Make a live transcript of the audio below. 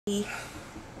Oh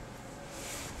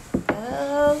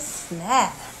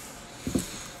snap!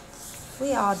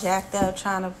 We all jacked up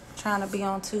trying to be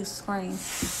on two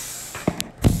screens.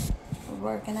 We're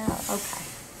working out. Okay.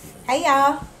 Hey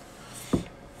y'all.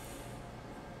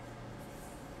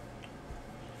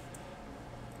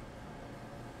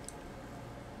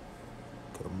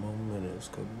 Couple more minutes.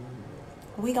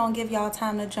 We gonna give y'all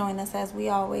time to join us as we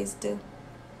always do.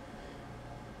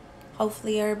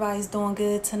 Hopefully everybody's doing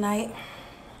good tonight.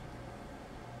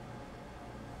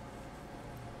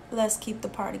 Let's keep the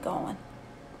party going.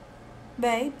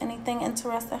 Babe, anything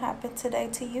interesting happened today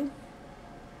to you?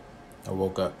 I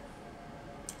woke up.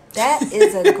 That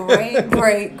is a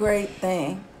great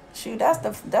thing. Shoot, that's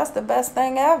the best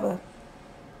thing ever.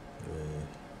 Yeah.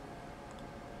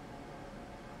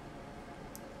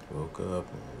 Woke up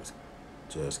and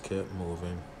just kept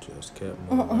moving. Just kept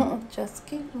moving. Just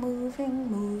keep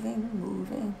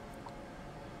moving.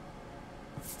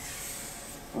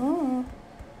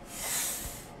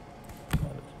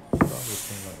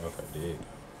 Okay, did.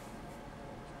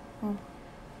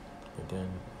 But then,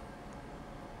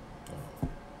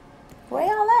 Where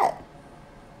y'all at?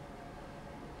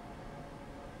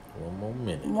 one more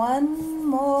minute. One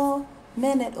more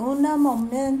minute, una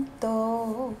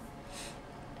momento.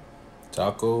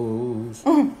 Tacos.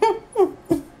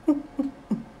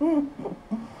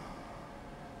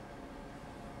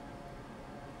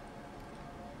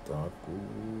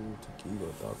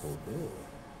 Taco Bell.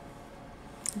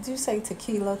 Did you say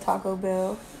tequila Taco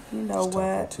Bell? You know It's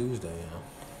what? Taco Tuesday, yeah.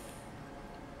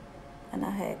 And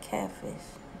I had catfish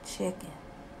and chicken.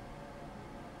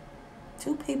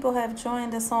 2 people have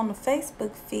joined us on the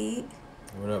Facebook feed.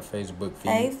 What up, Facebook feed?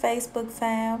 Hey, Facebook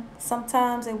fam.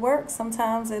 Sometimes it works.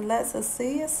 Sometimes it lets us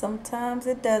see it. Sometimes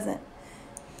it doesn't.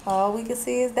 All we can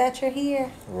see is that you're here.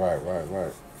 Right.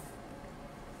 All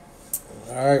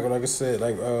right, well, like I said,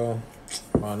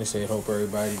 Ronnie said, hope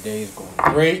everybody's day is going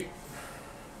great.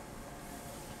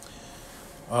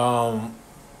 So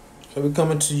we're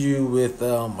coming to you with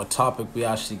a topic we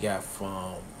actually got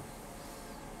from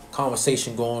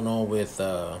conversation going on with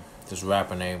this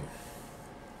rapper named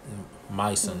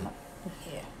Myson.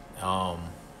 Yeah.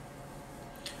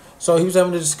 So he was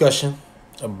having a discussion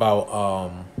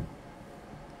about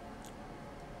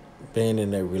being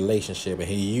in a relationship, and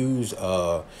he used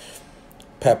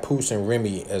Papoose and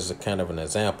Remy as a kind of an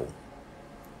example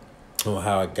on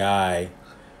how a guy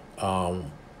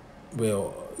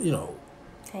will,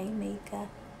 Hey, Mika.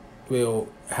 well,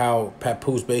 how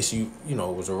Papoose basically,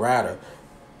 was a rider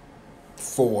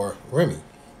for Remy.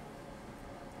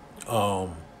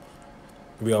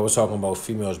 We always talking about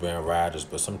females being riders,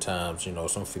 but sometimes,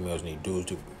 some females need dudes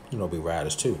to, be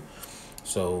riders too.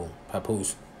 So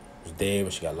Papoose was dead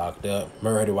when she got locked up.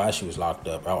 Murdered while she was locked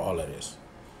up. All of this,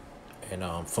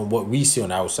 and from what we see on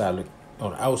the outside,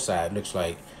 looks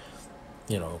like,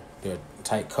 they're a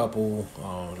tight couple.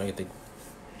 Like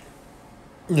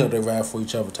they ride for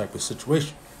each other type of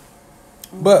situation.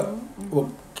 But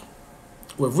what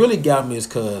really got me is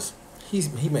because he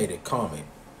made a comment,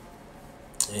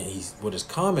 and what his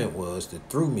comment was that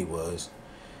threw me was,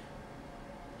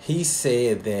 he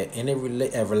said that in a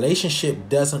relationship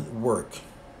doesn't work.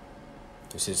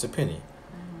 This is his opinion.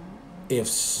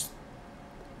 If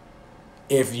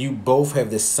you both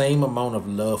have the same amount of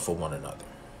love for one another,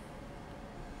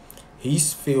 he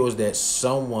feels that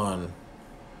someone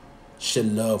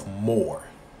should love more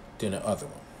than the other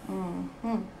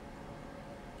one.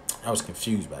 I was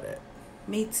confused by that.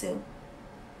 Me too.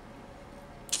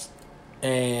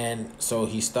 And so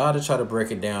he started trying to break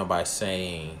it down by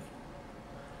saying,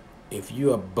 if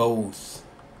you are both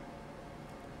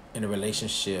in a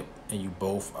relationship and you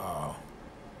both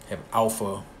have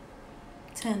alpha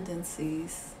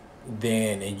tendencies,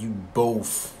 then, and you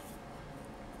both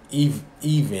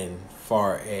even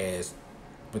far as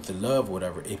with the love or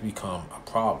whatever, it become a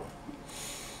problem.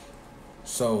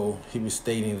 So he was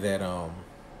stating that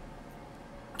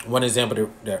one example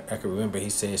that I can remember, he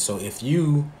said, so if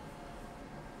you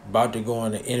about to go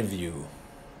on an interview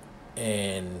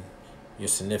and your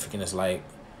significant is like,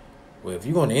 well, if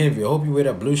you go on the interview, I hope you wear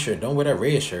that blue shirt, don't wear that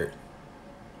red shirt.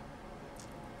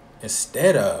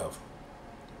 Instead of,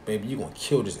 baby, you're going to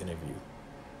kill this interview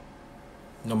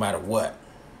no matter what,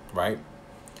 right?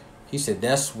 He said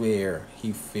that's where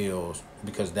he feels,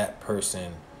 because that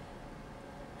person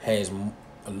has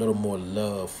a little more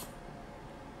love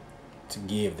to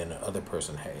give than the other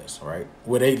person has, right?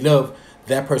 Where they love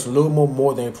that person a little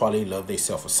more than they probably love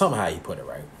themselves, or somehow he put it,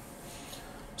 right?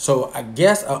 So I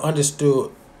guess I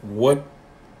understood what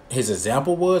his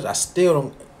example was. I still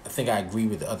don't think I agree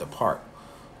with the other part.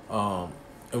 And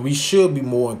we should be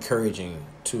more encouraging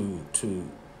to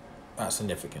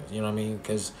significance. You know what I mean?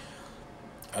 Because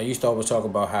I used to always talk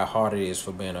about how hard it is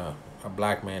for being a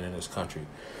black man in this country.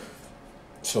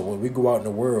 So when we go out in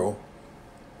the world,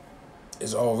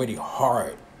 it's already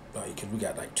hard, like, because we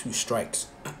got like 2 strikes.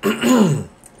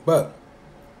 But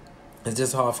it's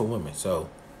just hard for women. So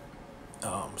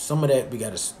some of that we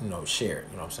got to, share.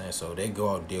 You know what I'm saying? So they go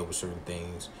out and deal with certain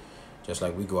things, just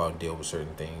like we go out and deal with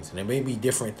certain things. And it may be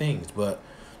different things, but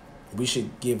we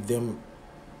should give them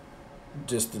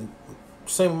just the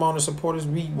same amount of support as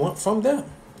we want from them.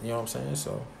 You know what I'm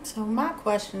saying? So my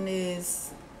question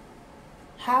is,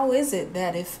 how is it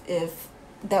that if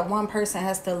that one person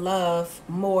has to love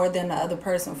more than the other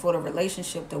person for the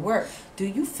relationship to work? Do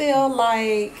you feel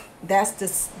like that's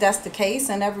the case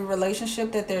in every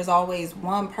relationship, that there's always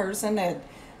one person that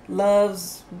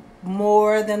loves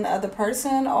more than the other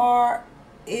person, or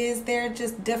is there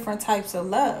just different types of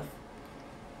love?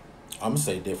 I'm gonna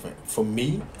say different. For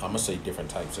me, I'm gonna say different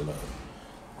types of love.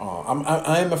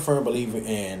 I am a firm believer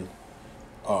in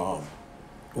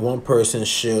one person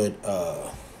should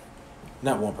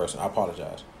not one person. I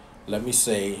apologize. Let me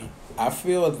say, I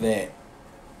feel that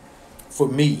for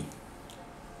me,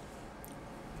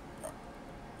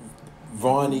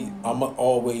 Ronnie, I'ma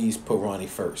always put Ronnie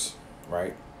first,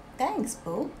 right? Thanks,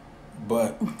 boo.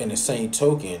 But in the same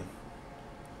token,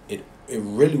 it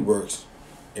really works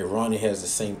if Ronnie has the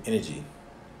same energy.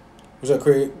 What's up,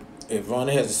 Craig? If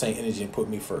Ronnie has the same energy and put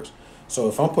me first. So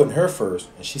if I'm putting her first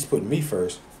and she's putting me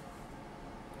first,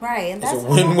 right, and it's that's a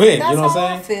win-win. That's you know what how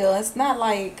I'm saying? I feel. It's not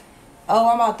like, oh,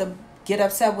 I'm about to get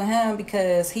upset with him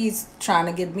because he's trying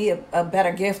to get me a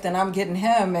better gift than I'm getting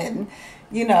him, and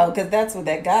because that's what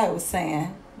that guy was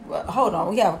saying. Well, hold on,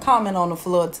 we have a comment on the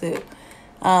floor too.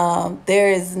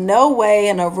 There is no way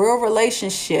in a real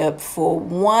relationship for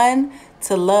one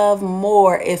to love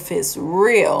more if it's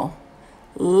real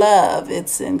love.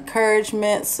 It's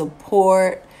encouragement,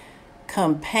 support,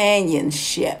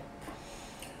 companionship.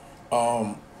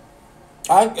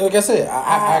 Like I said,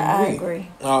 I agree.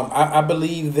 I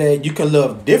believe that you can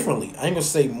love differently. I ain't gonna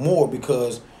say more,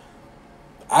 because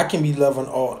I can be loving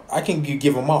all. I can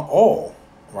give them my all,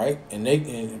 right?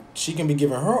 And she can be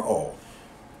giving her all,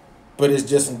 but it's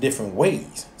just in different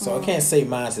ways. So I can't say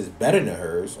mine is better than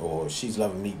hers, or she's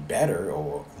loving me better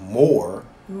or more.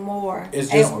 It's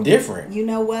just different. You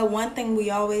know what? One thing we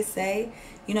always say,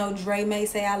 Dre may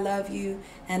say I love you,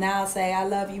 and I'll say I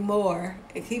love you more.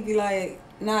 He'd be like,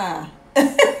 nah.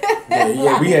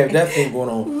 Yeah, we have that thing going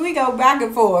on. We go back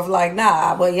and forth like,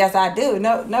 nah, but yes I do.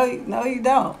 No, you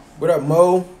don't. What up,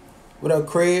 Mo? What up,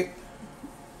 Craig?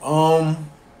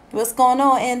 What's going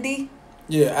on, Andy?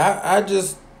 Yeah, I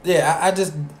just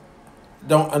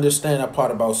don't understand that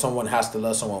part about someone has to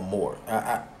love someone more.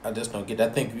 I just don't get that.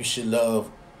 I think we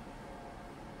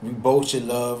both should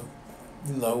love,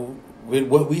 with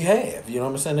what we have. You know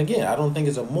what I'm saying? Again, I don't think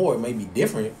it's a more. It may be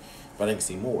different, but I can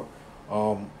see more.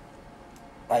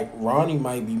 Like Ronnie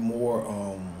might be more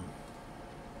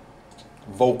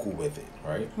vocal with it,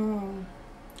 right?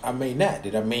 I may not.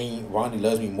 Did I mean Ronnie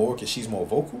loves me more because she's more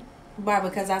vocal? Right,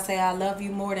 because I say I love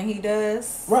you more than he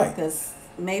does. Right. Because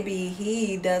maybe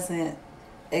he doesn't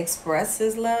express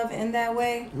his love in that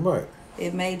way. Right.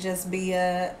 It may just be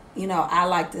I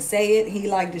like to say it, he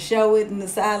like to show it in the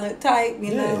silent type,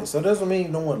 Yeah, so that doesn't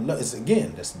mean no one loves. It's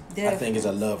again, that's difference. I think it's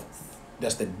a love.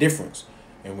 That's the difference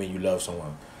in when you love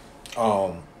someone.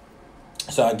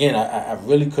 So again, I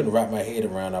really couldn't wrap my head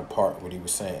around that part what he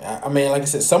was saying. I mean, like I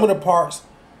said, some of the parts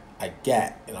I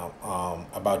got,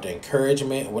 about the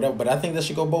encouragement or whatever, but I think that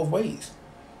should go both ways.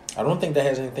 I don't think that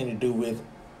has anything to do with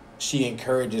she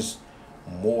encourages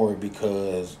more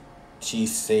because she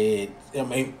said,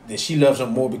 that she loves him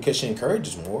more because she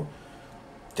encourages more.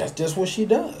 That's just what she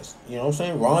does. You know what I'm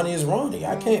saying? Ronnie is Ronnie.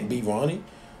 I can't be Ronnie.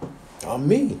 I'm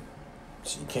me.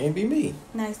 She can't be me.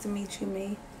 Nice to meet you,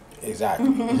 me.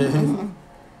 Exactly.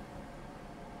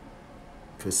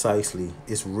 Precisely.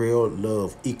 It's real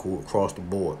love equal across the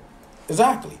board.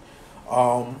 Exactly.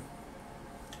 And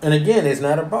again, it's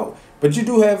not about, but you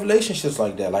do have relationships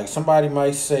like that. Like somebody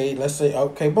might say, let's say,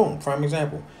 okay, boom, prime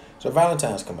example. So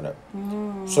Valentine's coming up.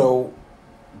 So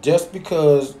just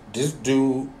because this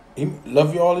dude, he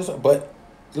love you all this, but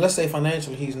let's say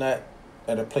financially he's not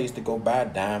at a place to go buy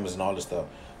diamonds and all this stuff.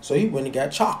 So he went and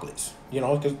got chocolates,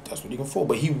 because that's what he can afford.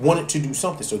 But he wanted to do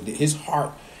something. So his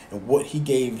heart and what he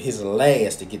gave his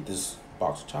last to get this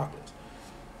box of chocolates.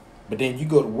 But then you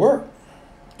go to work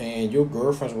and your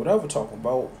girlfriends, whatever, talking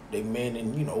about they men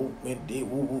and, and did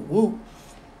woo, woo, woo.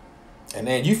 And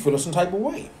then you feel some type of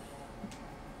way.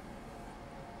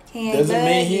 Doesn't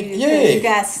mean you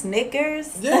got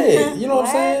Snickers? Yeah, you know what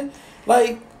I'm saying?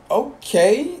 Like,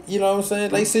 okay, you know what I'm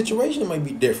saying? Like, situation might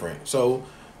be different. So,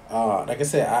 like I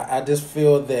said, I just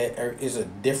feel that there is a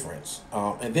difference.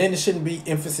 And then it shouldn't be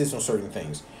emphasis on certain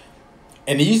things.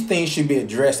 And these things should be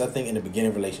addressed, I think, in the beginning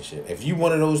of a relationship. If you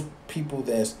one of those people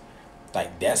that's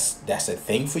like that's a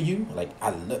thing for you, like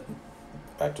I look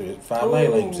back to the five love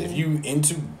languages. If you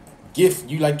into gift,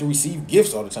 you like to receive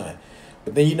gifts all the time,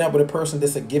 but then you're not with a person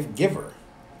that's a gift giver.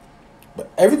 But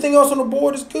everything else on the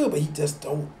board is good, but he just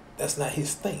don't. That's not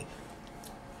his thing.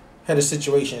 Had a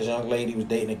situation. This young lady was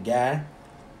dating a guy,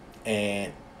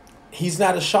 and he's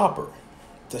not a shopper.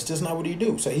 That's just not what he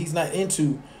do. So he's not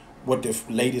into what the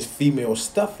latest female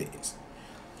stuff is.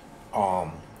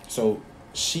 So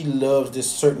she loves this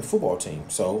certain football team.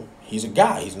 So he's a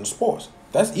guy. He's in sports.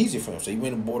 That's easy for him. So he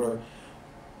went and bought her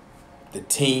the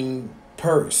team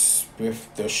purse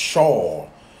with the shawl.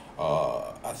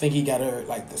 I think he got her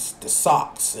like the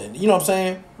socks, and you know what I'm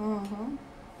saying. Mm-hmm.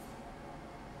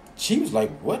 She was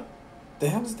like, "What the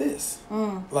hell is this?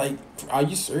 Like, are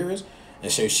you serious?"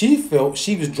 And so she felt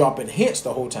she was dropping hints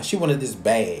the whole time. She wanted this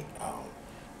bag.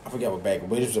 I forgot what bag,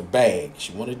 but it was a bag.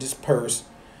 She wanted this purse,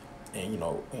 and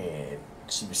and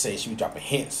she would say she was dropping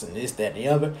hints and this, that, and the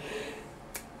other.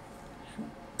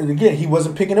 And again, he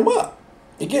wasn't picking them up.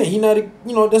 Again, he not,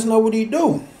 that's not what he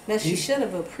do. Now she should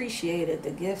have appreciated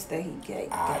the gifts that he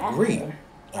gave. I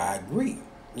agree.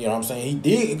 You know what I'm saying? He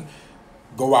did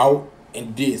go out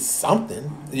and did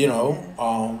something,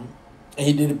 and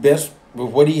he did the best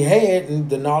with what he had and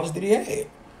the knowledge that he had.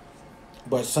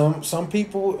 But some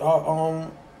people are,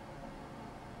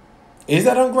 is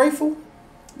that ungrateful?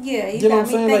 Yeah, you got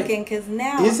me thinking, because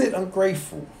now... Is it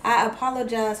ungrateful? I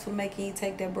apologize for making you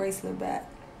take that bracelet back.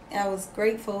 I was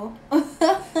grateful.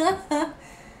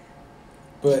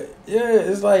 But, yeah,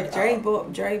 it's like... Dre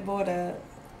bought a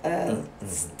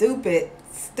stupid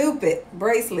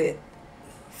bracelet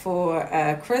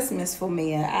for Christmas for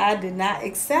me, and I did not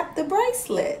accept the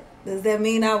bracelet. Does that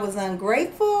mean I was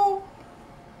ungrateful?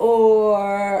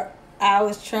 Or I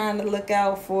was trying to look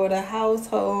out for the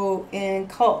household and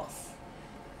costs?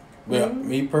 Well,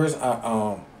 me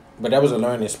personally, but that was a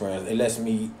learning experience.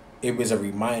 It was a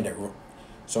reminder.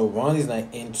 So Ronnie's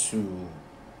not into,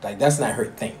 like, that's not her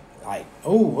thing. Like,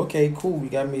 oh, okay, cool, you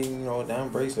got me, down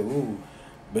bracelet, ooh.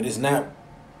 But it's not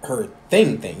her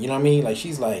thing, you know what I mean? Like,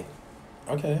 she's like,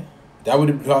 okay. That would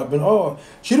have been,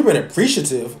 she'd have been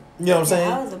appreciative, you know what I'm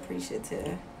saying? I was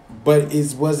appreciative. But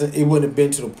it wouldn't have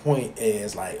been to the point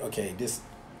as, like, okay, this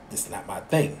is not my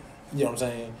thing. You know what I'm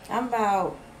saying? I'm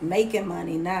about making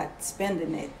money, not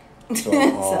spending it. So,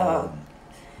 so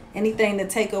anything to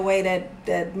take away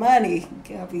that money,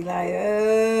 I'll be like,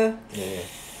 yeah.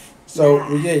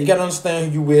 So yeah, you gotta understand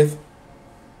who you with,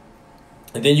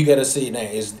 and then you gotta see now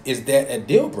is that a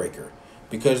deal breaker,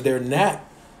 because they're not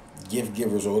gift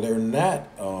givers, or they're not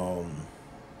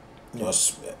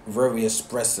very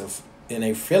expressive in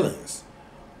their feelings.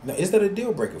 Now, is that a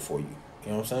deal breaker for you?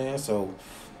 You know what I'm saying? So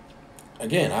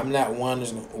again, I'm not one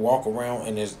that's gonna walk around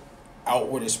and is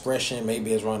outward expression,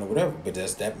 maybe it's wrong or whatever, but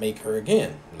does that make her,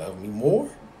 again, love me more?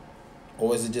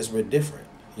 Or is it just we're different,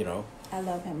 I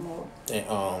love him more.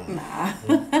 And,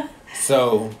 nah.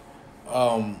 So,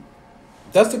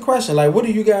 that's the question. Like, what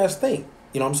do you guys think?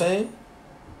 You know what I'm saying?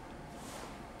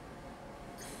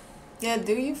 Yeah,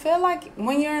 do you feel like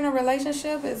when you're in a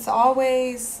relationship, it's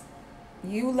always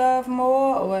you love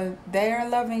more or they're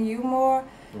loving you more?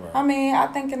 Right. I mean, I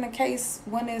think in the case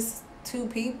when it's two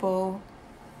people,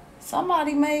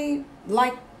 somebody may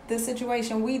like the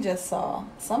situation we just saw.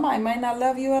 Somebody may not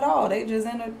love you at all. They just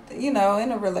in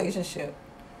a relationship.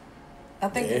 I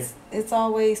think it's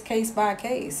always case by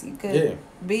case. You could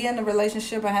be in a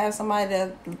relationship and have somebody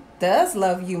that does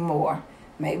love you more.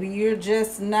 Maybe you're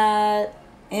just not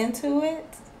into it.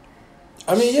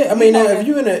 I mean, yeah. I mean, now, if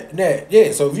you're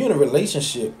in so if you're in a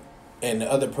relationship and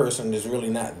the other person is really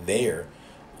not there,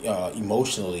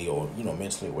 emotionally or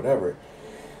mentally or whatever,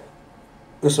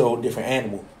 it's a whole different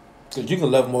animal. Because you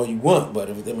can love them all you want, but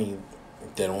if they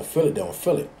don't feel it, they don't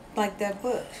feel it. Like that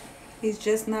book. He's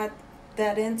just not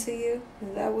that into you.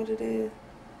 Is that what it is?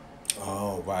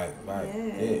 Oh, right.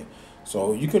 Yeah.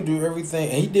 So you can do everything,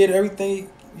 and he did everything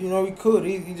he could.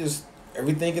 He just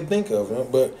everything he could think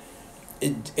of, but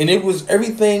it was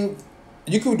everything.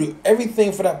 You could do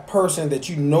everything for that person that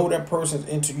that person's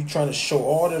into. You trying to show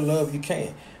all the love you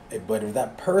can. But if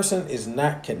that person is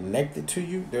not connected to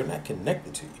you, they're not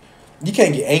connected to you. You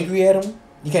can't get angry at them.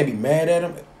 You can't be mad at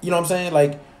them. You know what I'm saying?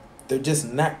 Like, they're just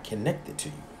not connected to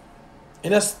you.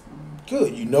 And that's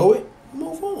good. You know it.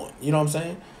 Move on. You know what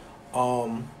I'm saying?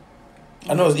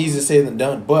 I know it's easier said than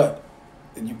done, but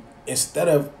instead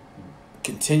of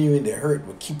continuing to hurt,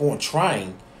 but keep on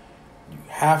trying, you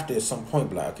have to at some point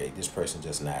be like, okay, this person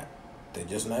they're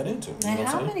just not into it. You And know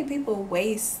what how I'm saying? many people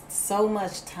waste so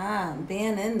much time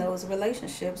being in those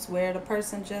relationships where the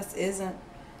person just isn't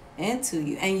into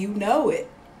you and you know it?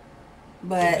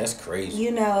 But Yeah, that's crazy.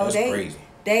 you know, That's crazy.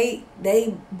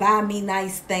 they buy me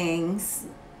nice things,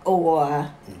 or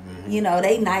you know,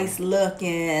 they nice looking,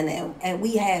 and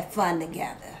we have fun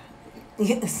together.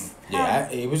 Yes. Yeah,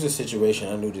 it was a situation.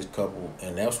 I knew this couple,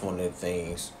 and that's one of the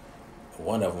things.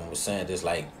 One of them was saying this,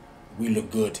 like, we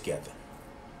look good together.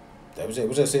 That was it.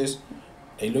 What's that, sis?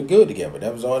 They look good together.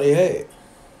 That was all they had.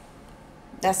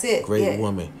 That's it. Great Yeah.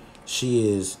 woman. She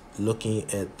is looking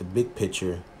at the big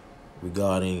picture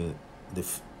regarding the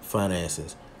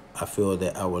finances. I feel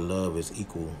that our love is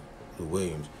equal to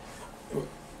Williams.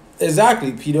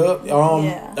 Exactly, Peter.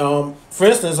 Yeah. For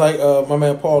instance, like my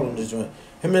man Paul in this joint,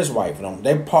 him and his wife,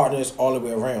 they partners all the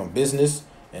way around, business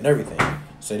and everything.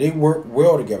 So they work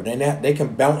well together. They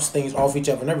can bounce things off each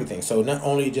other and everything. So not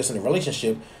only just in a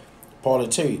relationship, Paul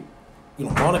and Terry,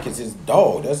 Monica's his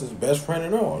dog. That's his best friend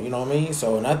and all. You know what I mean?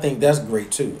 So, and I think that's great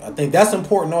too. I think that's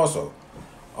important also.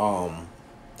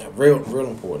 Real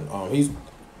important. He's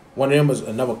one of them is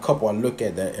another couple I look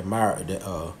at that I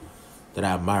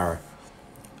admire.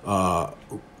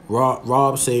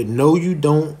 Rob said, "No, you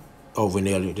don't." Oh,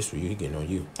 Vanelli, this for you. He getting on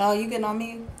you. Oh, you getting on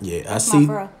me? Yeah, That's my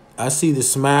bro. I see the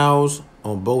smiles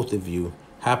on both of you.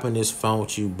 Happiness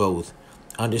found you both.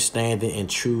 Understanding and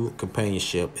true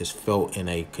companionship is felt in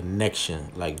a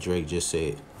connection, like Drake just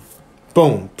said.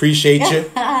 Boom. Appreciate you.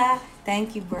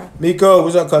 Thank you, bro. Miko,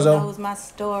 what's up, cuzzo? That was my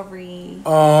story.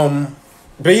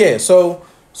 But yeah, so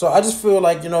I just feel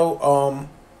like,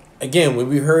 again, when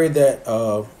we heard that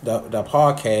the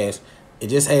podcast, it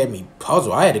just had me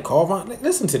puzzled. I had to call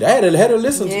listen to that. I had to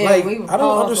listen to, like, I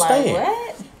don't understand. Like,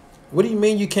 what? What do you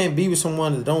mean you can't be with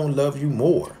someone that don't love you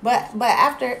more? But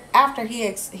after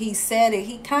he said it,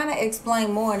 he kind of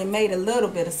explained more, and it made a little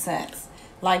bit of sense.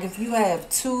 Like, if you have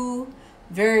two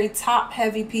very top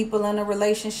heavy people in a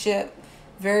relationship,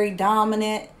 very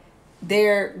dominant,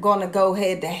 they're gonna go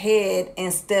head to head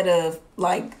instead of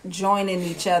like joining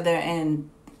each other and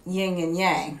yin and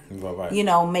yang. Right.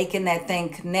 Making that thing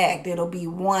connect. It'll be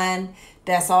one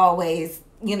that's always,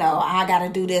 I gotta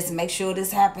do this and make sure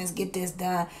this happens, get this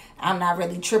done. I'm not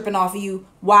really tripping off of you.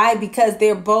 Why? Because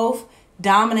they're both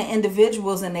dominant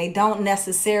individuals and they don't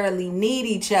necessarily need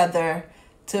each other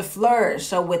to flourish.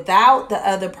 So without the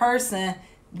other person,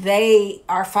 they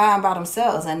are fine by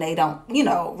themselves, and they don't,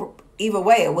 either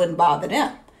way, it wouldn't bother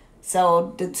them.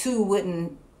 So the two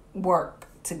wouldn't work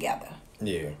together.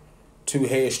 Yeah. Two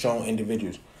headstrong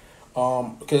individuals.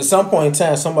 Because at some point in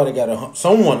time, someone got to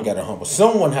humble.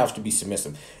 Someone has to be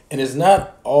submissive, and it's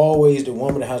not always the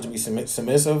woman that has to be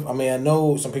submissive. I mean, I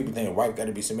know some people think a wife got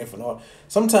to be submissive and all.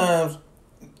 Sometimes,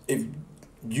 if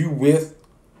you with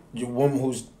your woman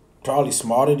who's probably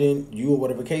smarter than you or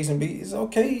whatever the case may be, it's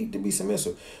okay to be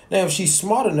submissive. Now, if she's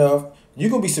smart enough, you're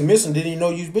gonna be submissive. Didn't you know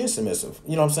you've been submissive?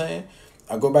 You know what I'm saying?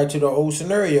 I go back to the old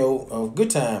scenario of Good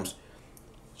Times.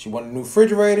 She wanted a new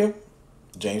refrigerator.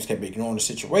 James kept ignoring the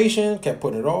situation, kept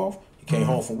putting it off. He came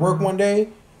home from work one day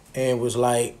and was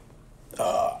like,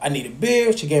 I need a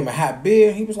beer. She gave him a hot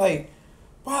beer. He was like,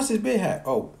 why is this beer hot?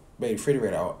 Oh, baby,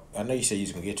 refrigerator out. I know you said you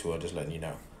was going to get to it. Just letting you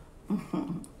know.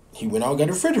 He went out and got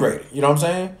a refrigerator. You know what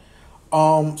I'm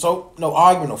saying? So, no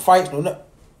argument, no fights, no nothing.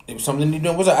 It was something he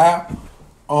did. Was an app.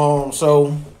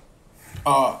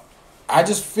 I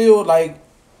just feel like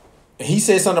he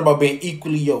said something about being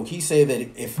equally yoked. He said that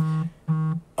if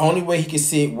only way he could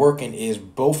see it working is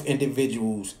both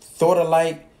individuals thought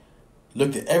alike,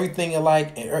 looked at everything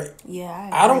alike, and yeah,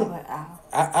 I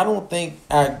don't think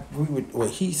I agree with what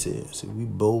he said. So we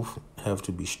both have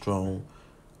to be strong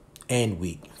and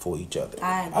weak for each other.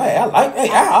 I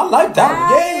like that.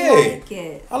 I like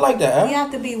it. I like that. You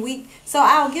have to be weak. So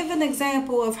I'll give an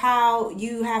example of how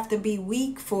you have to be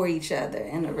weak for each other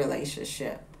in a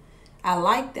relationship. I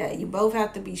like that. You both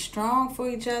have to be strong for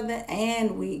each other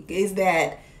and weak. Is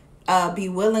that be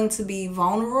willing to be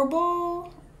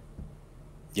vulnerable?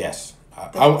 Yes.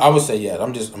 I would say yes.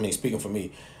 Speaking for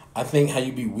me, I think how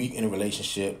you be weak in a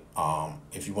relationship,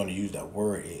 if you want to use that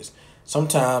word, is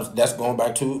sometimes that's going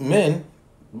back to men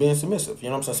being submissive. You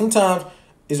know what I'm saying? Sometimes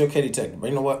it's okay to take, but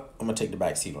you know what? I'm going to take the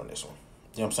back seat on this one.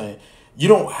 You know what I'm saying? You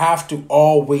don't have to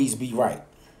always be right.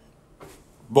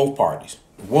 Both parties.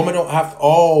 The woman don't have to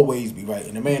always be right,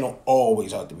 and the man don't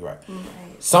always have to be right.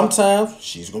 Sometimes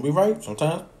she's going to be right.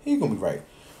 Sometimes he's going to be right.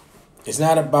 It's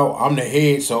not about I'm the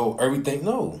head, so everything.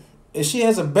 No. If she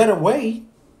has a better way,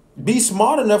 be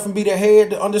smart enough and be the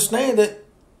head to understand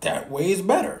that way is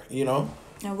better,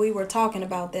 And we were talking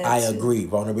about that. I agree.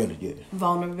 Vulnerability, yeah.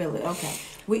 Vulnerability, okay.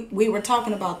 We were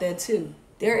talking about that too.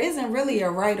 There isn't really a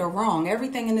right or wrong.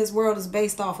 Everything in this world is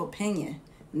based off opinion.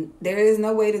 There is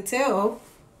no way to tell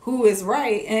who is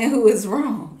right and who is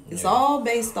wrong. It's all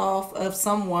based off of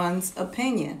someone's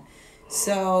opinion.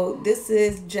 So this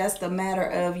is just a matter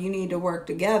of you need to work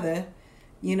together,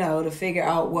 to figure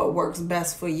out what works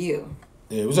best for you.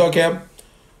 Yeah, what's up, Cap?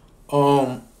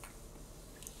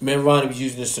 Me and Ronnie was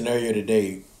using this scenario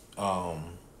today.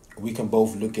 We can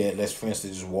both look at, let's for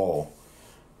instance, this wall.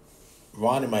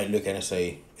 Ronnie might look at it and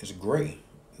say, it's gray.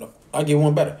 No, I'll get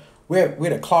one better. We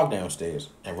had a clock downstairs,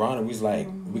 and Ronnie was like,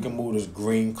 we can move this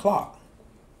green clock.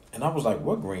 And I was like,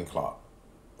 what green clock?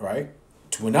 Right?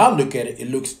 When I look at it, it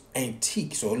looks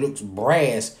antique. So it looks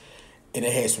brass, and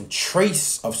it has some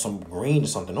trace of some green or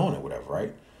something on it, whatever,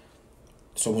 right?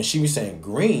 So when she was saying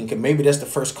green, cause maybe that's the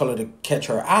first color to catch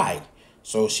her eye.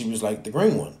 So she was like the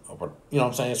green one. You know what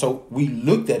I'm saying? So we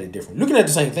looked at it different. Looking at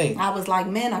the same thing. I was like,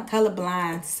 men are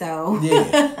colorblind, so.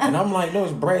 Yeah. And I'm like, no,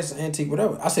 it's brass, antique,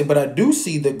 whatever. I said, but I do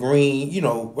see the green,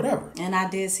 whatever. And I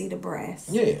did see the brass.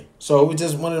 Yeah. So it was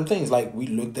just one of them things. Like, we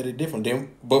looked at it different.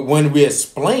 But when we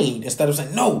explained, instead of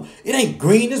saying, no, it ain't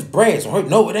green, it's brass. Or,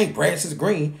 no, it ain't brass, it's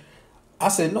green. I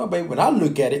said, no, baby, when I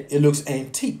look at it, it looks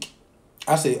antique.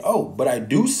 I said, oh, but I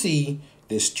do see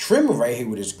this trimmer right here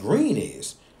where this green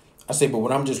is. I said, but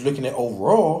when I'm just looking at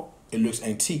overall, it looks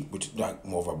antique, which is like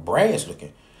more of a brass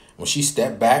looking. When she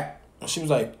stepped back, she was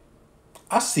like,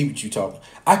 I see what you're talking.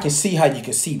 I can see how you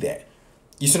can see that.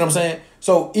 You see what I'm saying?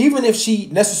 So even if she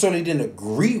necessarily didn't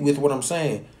agree with what I'm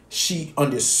saying, she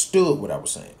understood what I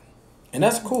was saying. And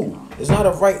that's cool. It's not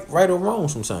a right or wrong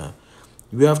sometimes.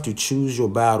 You have to choose your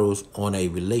battles on a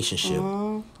relationship.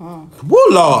 Woo,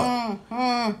 Lord.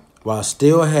 While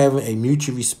still having a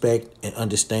mutual respect and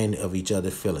understanding of each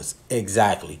other's feelings.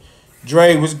 Exactly.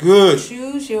 Dre, was good.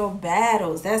 Choose your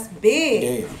battles. That's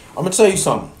big. Yeah. I'm going to tell you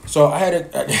something. So I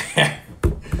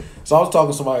so I was talking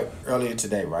to somebody earlier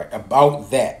today, right, about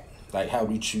that. Like how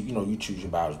we choose, you choose your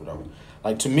battles, whatever.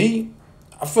 Like to me,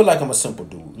 I feel like I'm a simple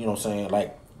dude. You know what I'm saying?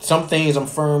 Like some things I'm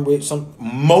firm with.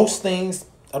 Most things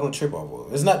I don't trip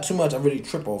over. It's not too much I really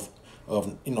trip off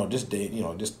of, this day,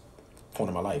 this point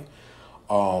in my life.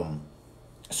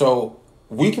 So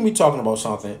we can be talking about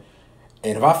something,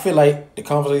 and if I feel like the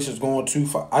conversation is going too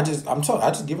far, I just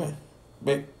give in.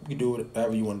 Babe, you do it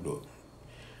however you want to do it.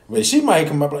 But she might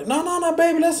come up like, no,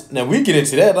 baby, now we get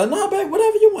into that. Like, no, babe,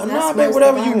 whatever you want. No, babe,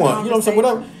 whatever you want. You know what I'm saying?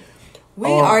 Whatever. We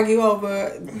argue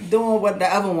over doing what the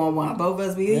other one want. Both of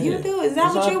us be, you do. Is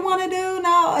that what you want to do?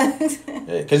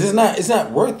 No. Because it's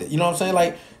not worth it. You know what I'm saying?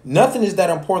 Like, nothing is that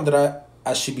important that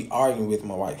I should be arguing with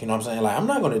my wife. You know what I'm saying? Like, I'm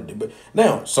not going to do. But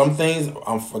now, some things,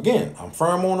 I'm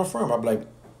firm on the firm. I'm like,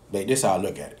 babe, this is how I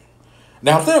look at it.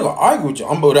 Now, I'm still going to argue with you.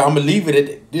 I'm going to leave it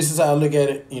at this is how I look at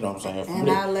it. You know what I'm saying? And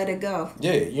I'll let it go.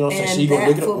 Yeah, you know what I'm saying? She going to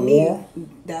look at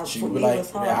it, or she be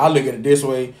like, I look at it this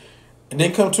way. And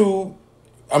then come to,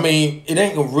 I mean, it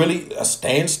ain't really a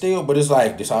standstill, but it's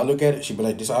like, this how I look at it. She be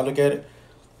like, this how I look at it.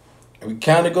 And we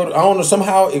kind of go to, I don't know,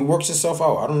 somehow it works itself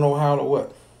out. I don't know how or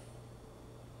what.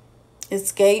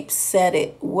 Escape said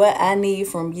it. What I need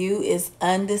from you is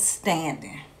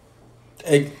understanding.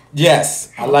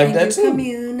 Yes, I like that too.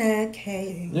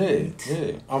 Communicate.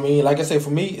 Yeah. I mean, like I said,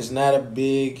 for me, it's not a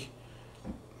big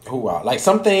hoorah. Like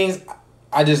some things,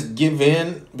 I just give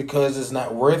in because it's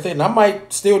not worth it, and I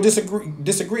might still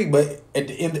disagree. But at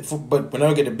the end, but when I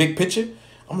look at the big picture,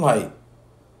 I'm like,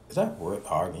 is that worth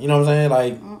arguing? You know what I'm saying?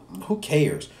 Like, who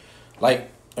cares?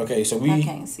 Like, okay, so I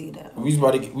can't see that.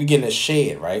 We get in a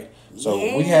shed, right? So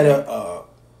we had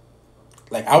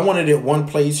like I wanted it one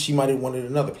place, she might have wanted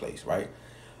another place, right?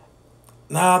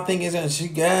 Nah, I think it's she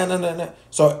got no.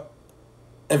 So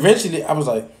eventually I was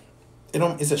like,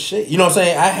 it's a shed. You know what I'm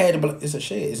saying? I had to be like, it's a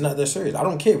shed. It's not that serious. I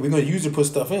don't care. We're gonna use it to put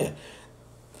stuff in.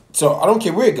 So I don't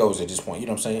care where it goes at this point, you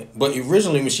know what I'm saying? But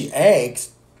originally when she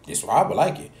asked, this is why I would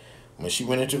like it. When she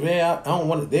went into I don't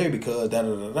want it there because da.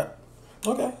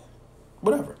 Okay.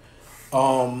 Whatever.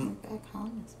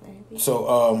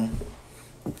 So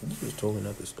you just told me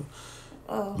another story.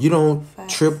 You don't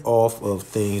trip off of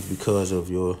things because of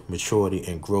your maturity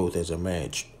and growth as a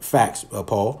man. Facts,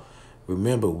 Paul.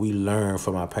 Remember, we learn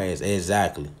from our past.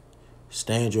 Exactly.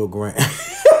 Stand your ground.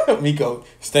 Miko,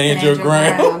 stand your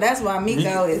ground. That's why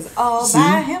Miko is all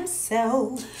by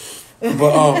himself.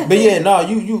 But yeah, no,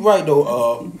 you right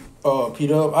though,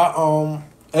 Peter.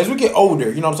 As we get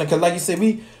older, you know what I'm saying? Because like you said,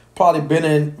 we probably been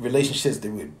in relationships that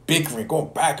were bickering,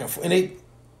 going back and forth, and they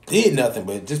did nothing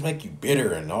but just make you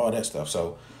bitter and all that stuff.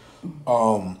 So,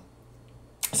 so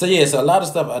a lot of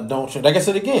stuff I don't. Like I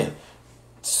said again,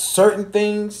 certain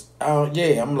things,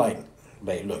 I'm like,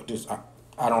 babe, look, this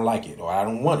I don't like it or I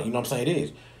don't want it. You know what I'm saying? It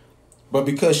is. But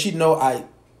because she know I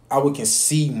would can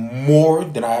see more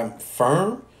than I'm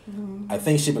firm, I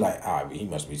think she'd be like, he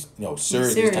must be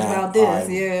serious this time. About this,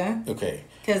 yeah. Okay.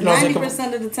 Because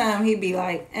 90% of the time he'd be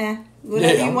like,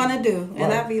 whatever you want to do.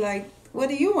 And I'd be like, what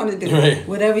do you want to do? Right.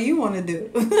 Whatever you want to do.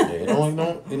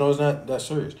 It's not that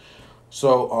serious.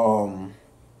 So,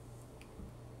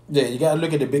 you got to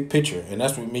look at the big picture. And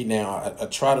that's with me now. I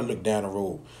try to look down the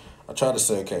road. I try to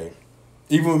say, okay,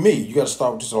 even with me, you got to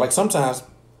start with this. Like sometimes,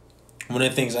 one of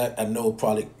the things I know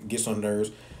probably gets on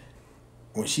nerves,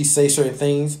 when she say certain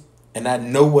things, and I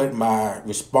know what my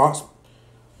response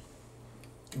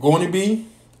going to be,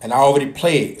 and I already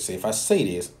play it. Say if I say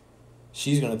this,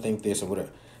 she's gonna think this or whatever.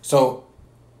 So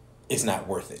it's not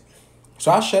worth it.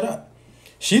 So I shut up.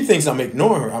 She thinks I'm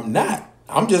ignoring her. I'm not.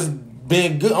 I'm just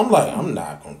being good. I'm like, I'm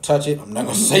not gonna touch it. I'm not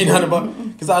gonna say nothing about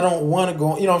it because I don't want to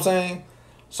go. You know what I'm saying?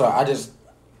 So I just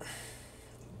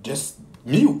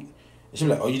mute. She'd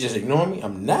be like, oh, you just ignoring me?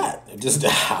 I'm not.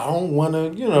 I don't want to,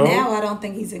 Now I don't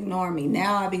think he's ignoring me.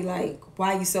 Now I be like,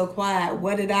 why you so quiet?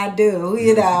 What did I do?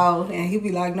 And he'd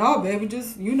be like, no, baby,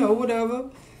 just, whatever.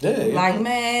 Yeah. Like,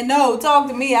 man, no, talk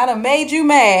to me. I done made you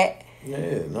mad. Yeah,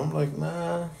 and I'm like,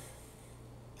 nah.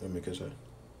 Let me kiss her.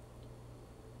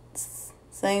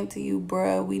 Same to you,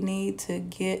 bruh. We need to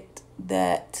get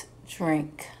that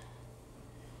drink.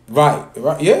 Right.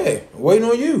 Yeah, waiting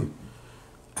on you.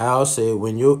 I'll say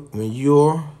when you're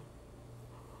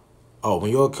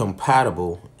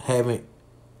compatible, having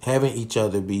each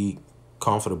other be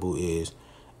comfortable is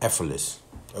effortless,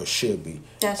 or should be.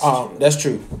 That's true. That's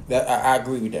true. That I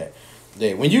agree with that.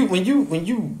 Yeah, when you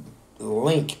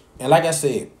link, and like I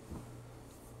said,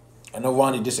 I know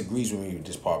Ronnie disagrees with me with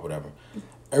this part, whatever.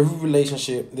 Every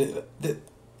relationship,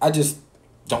 I just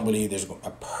don't believe there's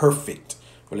a perfect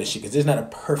relationship because there's not a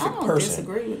perfect person. I don't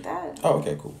disagree with that. Oh,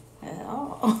 okay, cool. At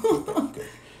all. Okay.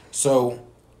 So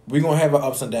we're gonna have our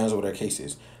ups and downs, whatever the case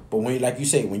is. But when, like you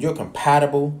say, when you're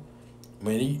compatible,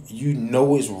 when you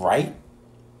know it's right,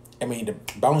 I mean the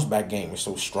bounce back game is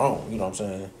so strong. You know what I'm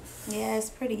saying? Yeah,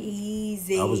 it's pretty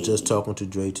easy. I was just talking to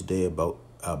Dre today about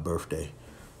our birthday.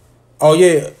 Oh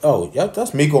yeah. Oh yeah.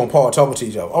 That's Miko and Paul talking to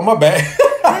each other. Oh my bad.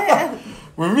 Yeah.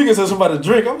 When Miko said somebody to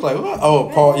drink, I was like, what? Oh,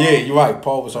 Paul. Yeah, you're right.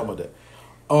 Paul was talking about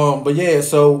that. But yeah.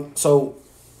 So.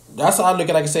 That's how I look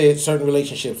at, like I said, certain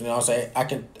relationships. You know what I'm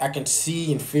saying? I can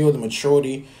see and feel the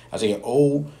maturity as I get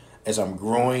old, as I'm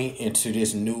growing into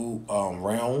this new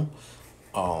realm.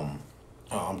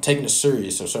 I'm taking it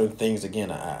serious. So certain things,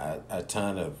 again, I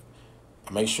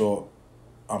make sure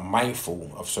I'm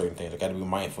mindful of certain things. I got to be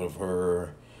mindful of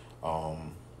her. I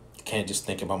can't just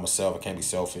think about myself. I can't be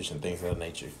selfish and things of that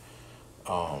nature.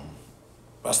 I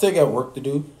still got work to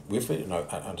do with it, and I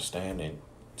understand, and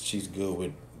she's good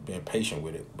with being patient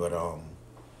with it, but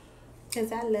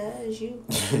because I love you.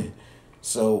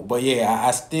 So, but yeah, I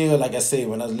still, like I said,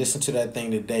 when I listened to that thing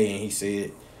today, and he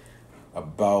said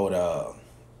about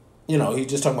he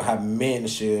just talking about how men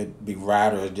should be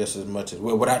riders just as much as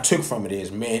what I took from it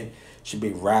is men should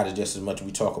be riders just as much as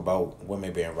we talk about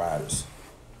women being riders.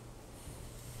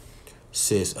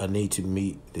 Sis, I need to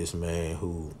meet this man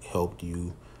who helped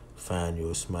you find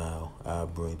your smile. I'll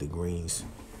bring the greens.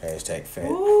 #fat.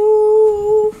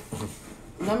 Ooh.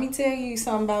 Let me tell you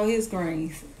something about his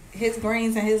greens. His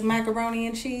greens and his macaroni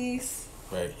and cheese.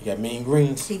 Right. He got mean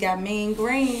greens.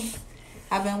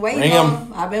 I've been waiting on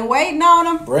him. I've been waiting on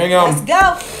him. Bring him. Let's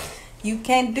go. You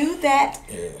can do that.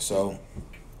 Yeah, so.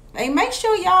 Hey, make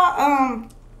sure y'all,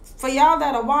 for y'all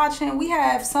that are watching, we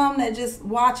have some that just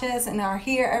watch us and are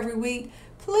here every week.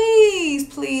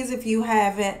 Please, if you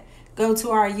haven't, go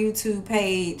to our YouTube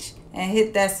page and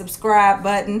hit that subscribe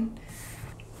button.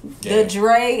 Yeah. The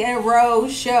Dre and Ro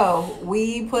Show.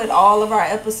 We put all of our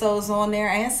episodes on there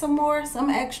and some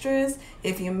extras.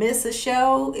 If you miss a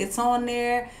show, it's on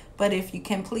there. But if you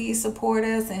can please support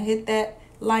us and hit that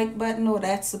like button or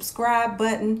that subscribe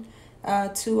button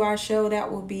to our show,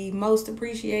 that will be most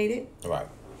appreciated. Right.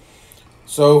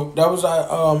 So that was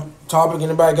our topic.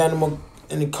 Anybody got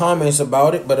any comments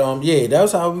about it? But yeah, that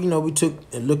was how we took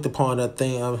and looked upon that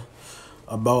thing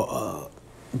about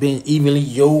being evenly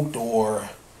yoked or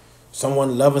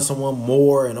someone loving someone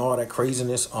more and all that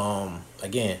craziness.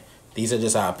 Again, these are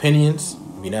just our opinions.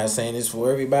 We're not saying this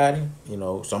for everybody.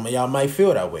 Some of y'all might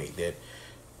feel that way, that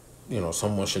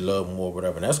someone should love more or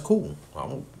whatever. And that's cool. I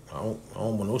don't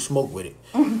want no smoke with it.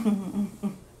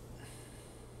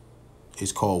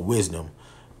 It's called wisdom.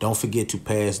 Don't forget to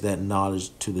pass that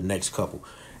knowledge to the next couple.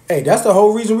 Hey, that's the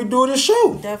whole reason we do this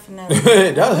show. Definitely.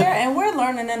 and we're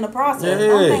learning in the process. Yeah.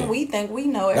 Don't think we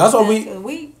know everything. That's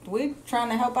what we trying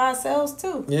to help ourselves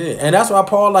too. Yeah, and that's why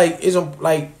Paul isn't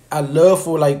I love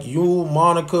for you,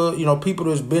 Monica, people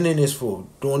that's been in this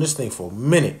doing this thing for a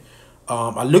minute.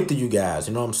 I looked at you guys,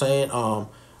 you know what I'm saying?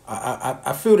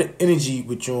 I feel the energy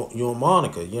with you and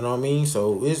Monica, you know what I mean?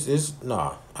 So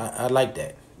I like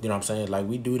that. You know what I'm saying? Like,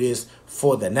 we do this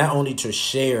for that, not only to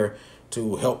share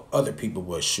to help other people,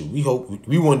 but shoot,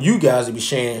 we want you guys to be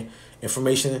sharing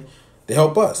information to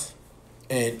help us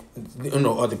and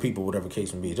other people, whatever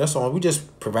case may be. That's all. We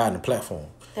just providing a platform.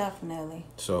 Definitely.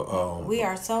 So we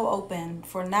are so open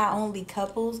for not only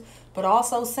couples but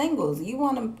also singles. You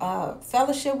want to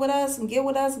fellowship with us and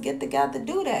get together,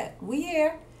 do that. We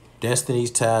here.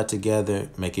 Destinies tied together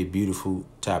make a beautiful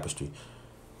tapestry.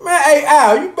 Man, hey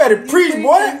Al, you better preach,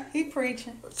 boy. He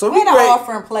preaching. So we the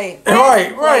offering plate.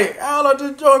 Right. Al on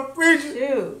the joint preaching.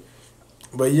 Shoot.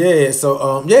 But yeah,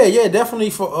 so definitely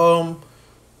for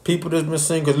people that's been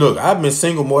single. Look, I've been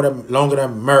single longer than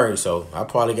I'm married, so I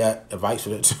probably got advice for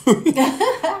that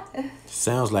too.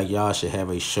 Sounds like y'all should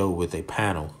have a show with a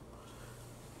panel.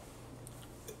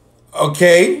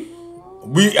 Okay,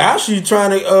 we actually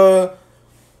trying to.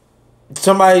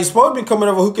 Somebody's supposed to be coming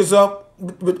over, hook us up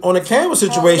on a camera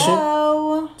situation. Hello.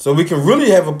 So we can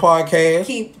really have a podcast.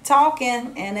 Keep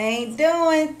talking and ain't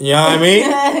doing. You know what I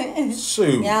mean?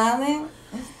 Shoot. You know what I mean?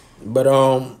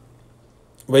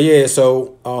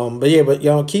 But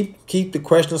y'all keep the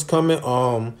questions coming.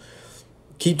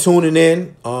 Keep tuning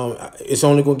in. It's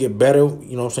only gonna get better. You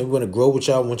know what I'm saying? We're gonna grow with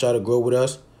y'all. Want y'all to grow with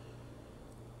us.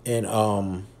 And you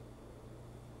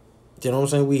know what I'm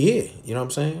saying? We here. You know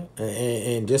what I'm saying?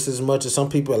 And just as much as a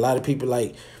lot of people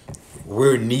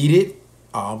we're needed.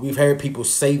 We've heard people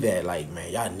say that,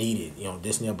 man, y'all needed,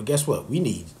 this and that. But guess what? We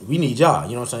need y'all.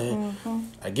 You know what I'm saying? Mm-hmm.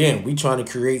 Again, we trying to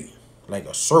create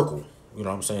a circle. You know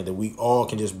what I'm saying? That we all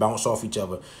can just bounce off each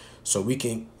other, so we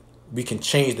can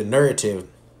change the narrative.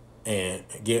 And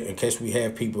again, in case we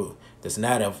have people that's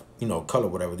not of color,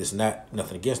 whatever. This is not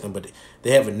nothing against them, but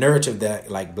they have a narrative that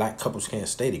black couples can't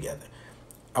stay together.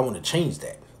 I want to change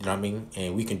that. You know what I mean?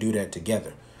 And we can do that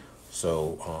together.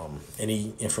 So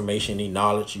any information, any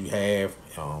knowledge you have,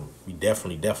 we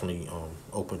definitely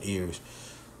open ears.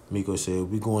 Miko said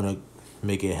we're going to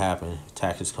make it happen.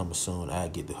 Taxes coming soon. I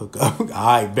get the hookup.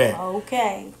 I bet.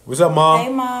 Okay. What's up, Mom?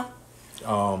 Hey, Ma.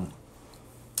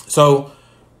 So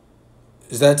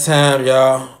it's that time,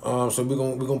 y'all. So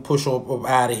we're gonna push up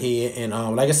out of here.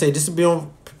 And like I said, this will be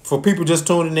on for people just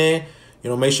tuning in.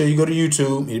 Make sure you go to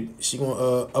YouTube. She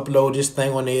gonna upload this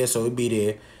thing on there, so it'll be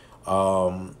there.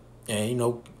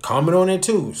 And comment on it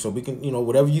too, so we can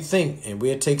whatever you think, and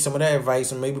we'll take some of that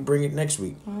advice and maybe bring it next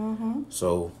week. Mm-hmm.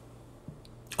 So,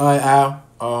 all right,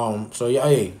 Al. So yeah,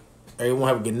 hey, everyone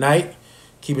have a good night.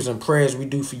 Keep us in prayers. We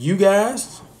do for you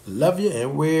guys. Love you,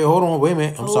 and hold on, wait a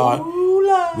minute. I'm sorry.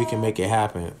 Lord. We can make it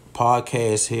happen.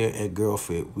 Podcast here at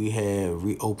GirlFit. We have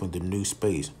reopened the new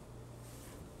space.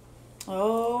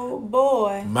 Oh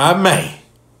boy. My man.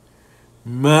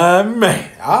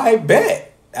 I bet.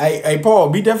 Hey, Paul,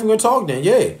 we definitely gonna talk then.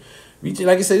 Yeah, we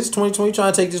like I said, it's 2020.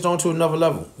 Trying to take this on to another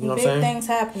level. You know what I'm saying? Big things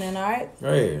happening. All right.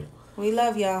 Yeah. We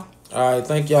love y'all. All right,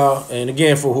 thank y'all. And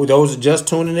again, for those that just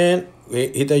tuning in,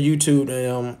 hit that YouTube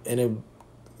in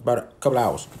about a couple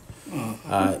hours. All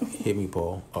right, hit me,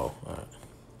 Paul. Oh, all right.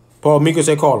 Paul, Miko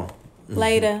said call him.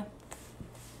 Later.